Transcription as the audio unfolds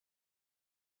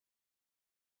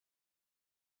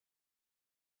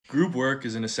Group work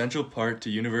is an essential part to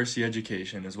university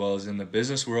education as well as in the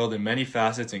business world in many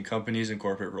facets in companies and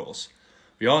corporate roles.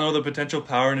 We all know the potential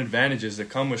power and advantages that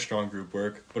come with strong group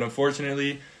work, but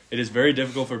unfortunately, it is very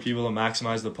difficult for people to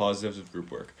maximize the positives of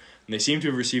group work, and they seem to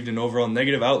have received an overall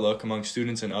negative outlook among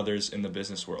students and others in the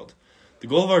business world. The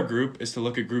goal of our group is to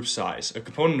look at group size, a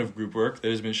component of group work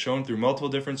that has been shown through multiple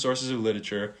different sources of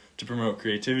literature to promote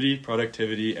creativity,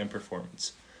 productivity, and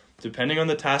performance. Depending on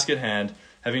the task at hand,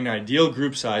 having an ideal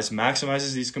group size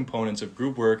maximizes these components of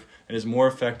group work and is more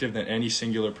effective than any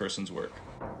singular person's work.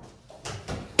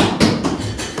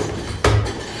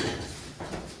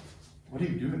 What are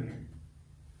you doing here?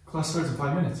 Class starts in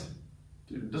 5 minutes.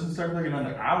 Dude, it doesn't start for like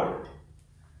another hour.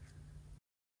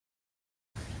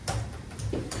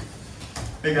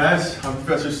 Hey guys, I'm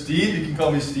Professor Steve. You can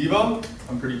call me Steve-O.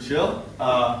 I'm pretty chill.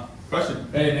 Question?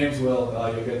 Hey, name's Will.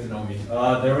 You'll get to know me.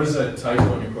 There was a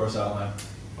typo in your course outline.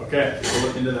 Okay, we'll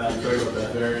look into that. Sorry about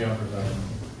that. Very unprofessional.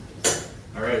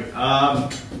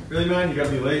 Alright, really man, you gotta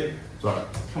be late? Sorry.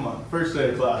 Come on, first day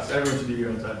of class. Everyone should be here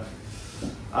on time.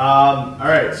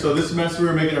 Alright, so this semester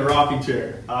we're making a rocking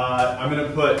chair. I'm gonna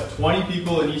put 20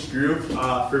 people in each group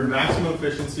for maximum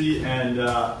efficiency and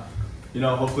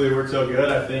hopefully it works out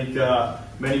good. I think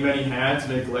many hands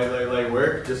make light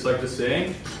work, just like the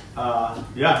saying.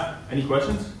 Yeah, any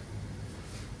questions?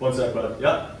 One sec, bud.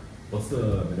 Yep. What's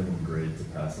the minimum grade to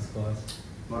pass this class?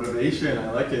 Motivation,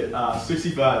 I like it.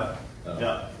 65. Oh.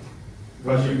 Yeah.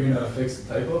 When are you gonna fix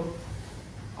the typo?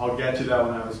 I'll get to that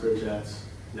when I have a spare chance.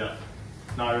 Yeah.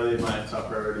 Not really my top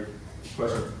priority.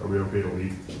 Question? Are we okay to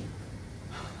leave?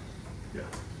 Yeah.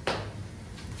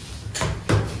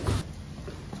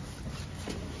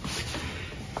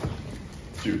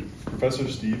 Dude, Professor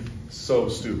Steve, so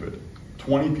stupid.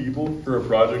 20 people for a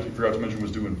project he forgot to mention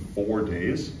was due in 4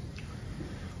 days?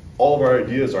 All of our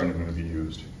ideas aren't even going to be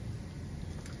used.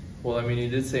 Well, I mean, you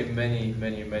did say many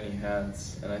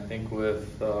hands, and I think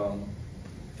with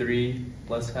 3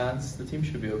 less hands, the team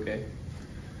should be okay.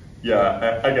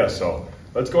 Yeah, I guess so.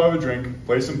 Let's go have a drink,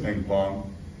 play some ping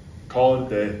pong, call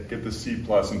it a day, get the C+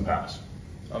 and pass.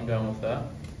 I'm down with that.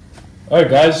 Alright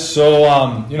guys, so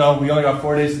we only got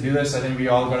 4 days to do this. I think we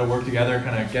all got to work together,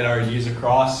 kind of get our ideas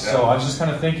across. Yeah. So I was just kind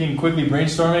of thinking, quickly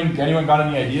brainstorming. Anyone got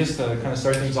any ideas to kind of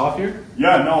start things off here?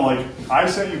 Yeah, no, like, I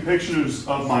sent you pictures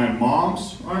of my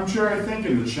mom's armchair, I think,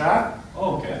 in the chat.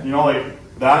 Oh, okay.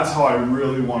 That's how I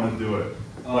really want to do it.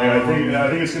 I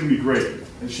think it's going to be great.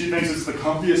 And she thinks it's the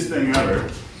comfiest thing ever.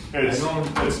 It's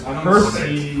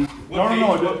perfect.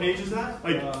 What page is that?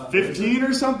 Like 15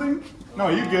 or something? No,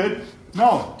 you good.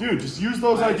 No, dude, just use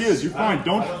those ideas. You're fine.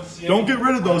 Don't get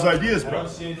rid of those ideas, bro. I don't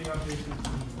see anything on page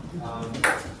 15.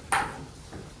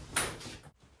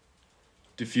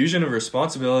 Diffusion of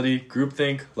responsibility,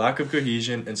 groupthink, lack of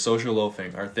cohesion, and social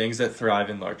loafing are things that thrive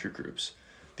in larger groups.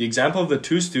 The example of the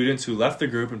 2 students who left the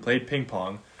group and played ping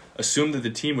pong assumed that the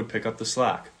team would pick up the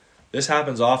slack. This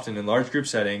happens often in large group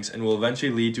settings and will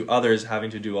eventually lead to others having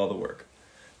to do all the work.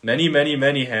 Many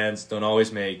hands don't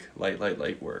always make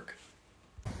light work.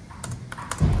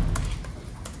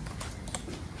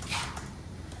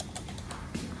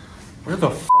 Where the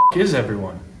f*** is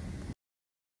everyone?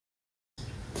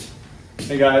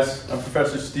 Hey guys, I'm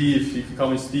Professor Steve. You can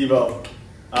call me Steve-O.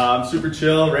 I'm super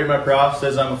chill. Rate my prof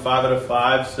says I'm a 5 out of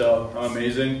 5, so I'm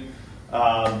amazing.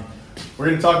 We're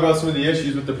going to talk about some of the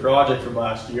issues with the project from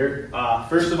last year.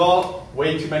 First of all,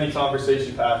 way too many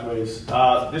conversation pathways.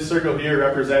 This circle here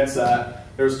represents that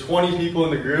there's 20 people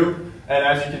in the group, and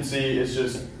as you can see, it's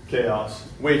just chaos.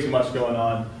 Way too much going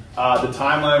on. The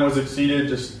timeline was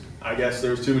exceeded, I guess there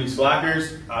was too many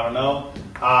slackers. I don't know.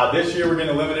 This year we're going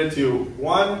to limit it to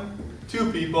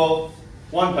 2 people,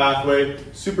 1 pathway,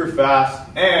 super fast,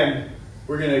 and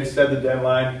we're going to extend the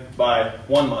deadline by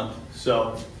 1 month.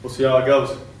 So we'll see how it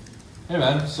goes. Hey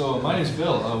man, so my name's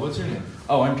Bill. What's your name?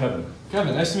 Oh, I'm Kevin.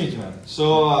 Kevin, nice to meet you, man.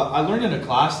 So I learned in a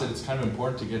class that it's kind of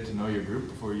important to get to know your group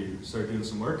before you start doing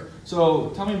some work.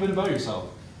 So tell me a bit about yourself.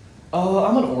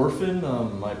 I'm an orphan.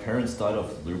 My parents died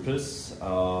of lupus. The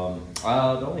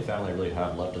only family I really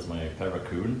have left is my pet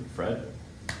raccoon, Fred.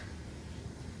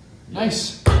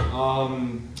 Nice.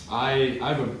 I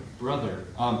have a brother.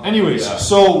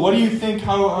 So what do you think,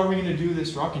 how are we going to do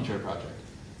this rocking chair project?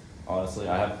 Honestly,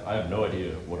 I have no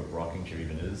idea what a rocking chair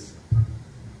even is.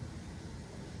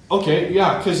 Okay,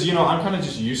 yeah, because I'm kind of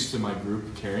just used to my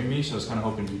group carrying me, so I was kind of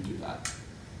hoping you'd do that.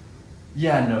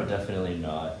 Yeah, no, definitely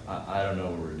not. I don't know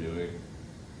what we're doing.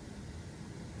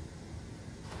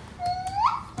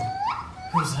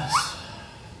 Who's this?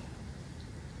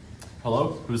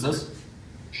 Hello? Who's this?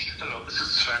 Hello, this is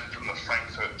Sven from the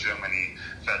Frankfurt, Germany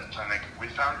Vet Clinic with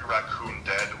found your raccoon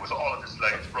dead with all of his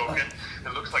legs broken.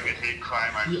 It looks like a hate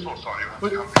crime. I'm so sorry. You have to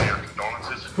come pay your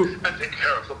condolences and take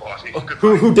care of the body.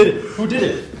 Who did it? Who did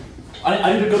it?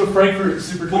 I need to go to Frankfurt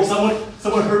super quick.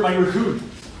 Someone hurt my raccoon.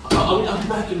 I'll be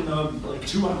back in like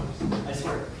 2 hours. I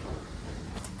swear.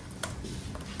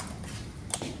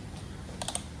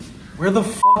 Where the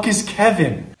fuck is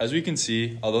Kevin? As we can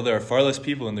see, although there are far less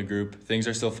people in the group, things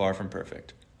are still far from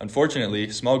perfect. Unfortunately,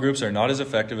 small groups are not as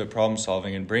effective at problem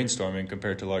solving and brainstorming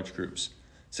compared to large groups.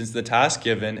 Since the task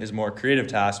given is a more creative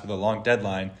task with a long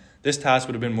deadline, this task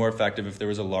would have been more effective if there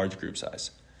was a large group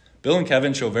size. Bill and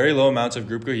Kevin show very low amounts of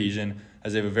group cohesion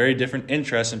as they have a very different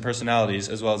interests and personalities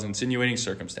as well as insinuating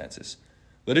circumstances.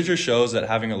 Literature shows that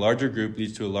having a larger group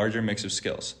leads to a larger mix of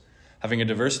skills. Having a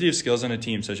diversity of skills on a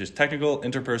team such as technical,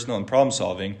 interpersonal, and problem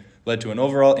solving led to an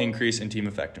overall increase in team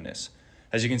effectiveness.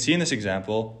 As you can see in this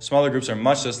example, smaller groups are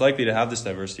much less likely to have this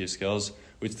diversity of skills,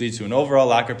 which leads to an overall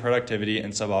lack of productivity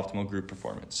and suboptimal group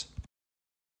performance.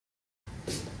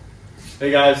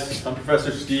 Hey guys, I'm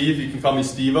Professor Steve. You can call me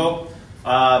Steve-O.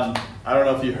 I don't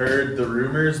know if you heard the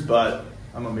rumors, but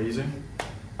I'm amazing.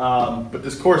 But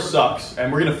this course sucks,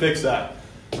 and we're going to fix that.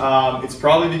 It's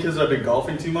probably because I've been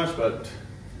golfing too much, but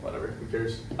whatever, who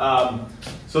cares?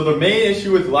 So the main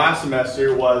issue with last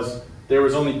semester was there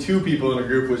was only 2 people in a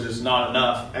group, which is not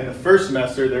enough. And the first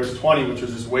semester, there was 20, which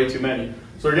was just way too many.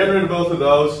 So we're getting rid of both of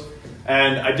those.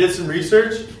 And I did some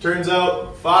research. Turns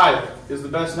out 5 is the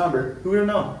best number. Who would have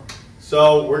known?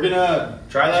 So we're going to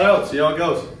try that out, see how it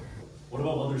goes. What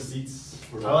about other seats?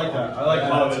 I like that. I like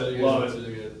love it. Love it.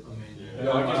 Really good. Amazing.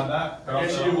 Yeah, I got that. I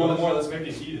guess you do one more. Let's make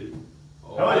it heated.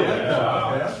 Oh,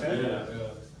 yeah. Okay. Yeah.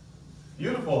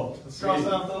 Beautiful. Let's cross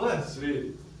that off the list.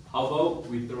 Sweet. How about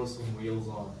we throw some wheels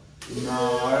on? No,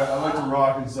 I like to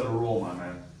rock instead of roll, my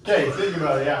man. Okay, think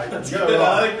about it. Yeah, That's you good. gotta rock.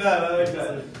 I like that. I like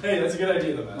that. Hey, that's a good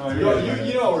idea, though, man. Oh,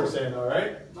 You know what we're saying, though,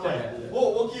 right? Oh, Okay. yeah.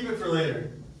 We'll keep it for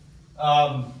later.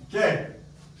 Okay.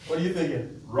 What are you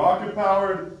thinking? Rocket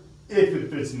powered if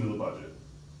it fits into the budget.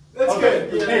 That's Okay.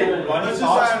 good. Hey, Yeah. money Let's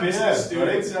talks, just add- business yeah,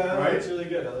 students. right? That's really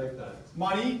good. I like that.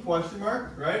 Money? Question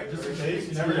mark? Right? Just in case.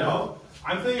 You never know.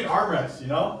 I'm thinking armrests. You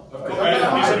know? Of course.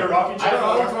 I You said a rocking I chair? don't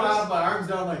always want to have my arms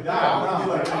down like that. I want to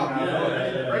be like,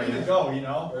 Yeah. ready to go. You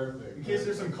know? Perfect. In case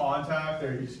there's some contact,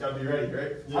 or you just gotta be ready,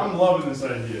 right? I'm loving this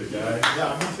idea, guys.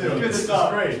 Yeah, me too. Good This is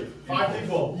stuff. great. 5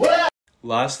 people.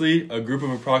 Lastly, a group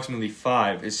of approximately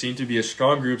 5 is seen to be a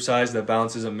strong group size that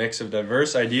balances a mix of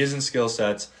diverse ideas and skill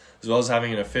sets, as well as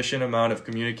having an efficient amount of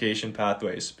communication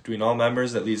pathways between all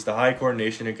members that leads to high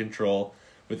coordination and control,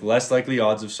 with less likely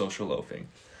odds of social loafing.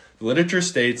 The literature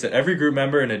states that every group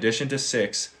member in addition to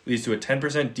 6 leads to a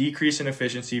 10% decrease in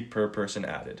efficiency per person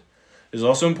added. It is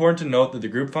also important to note that the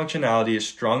group functionality is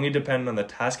strongly dependent on the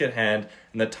task at hand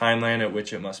and the timeline at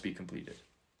which it must be completed.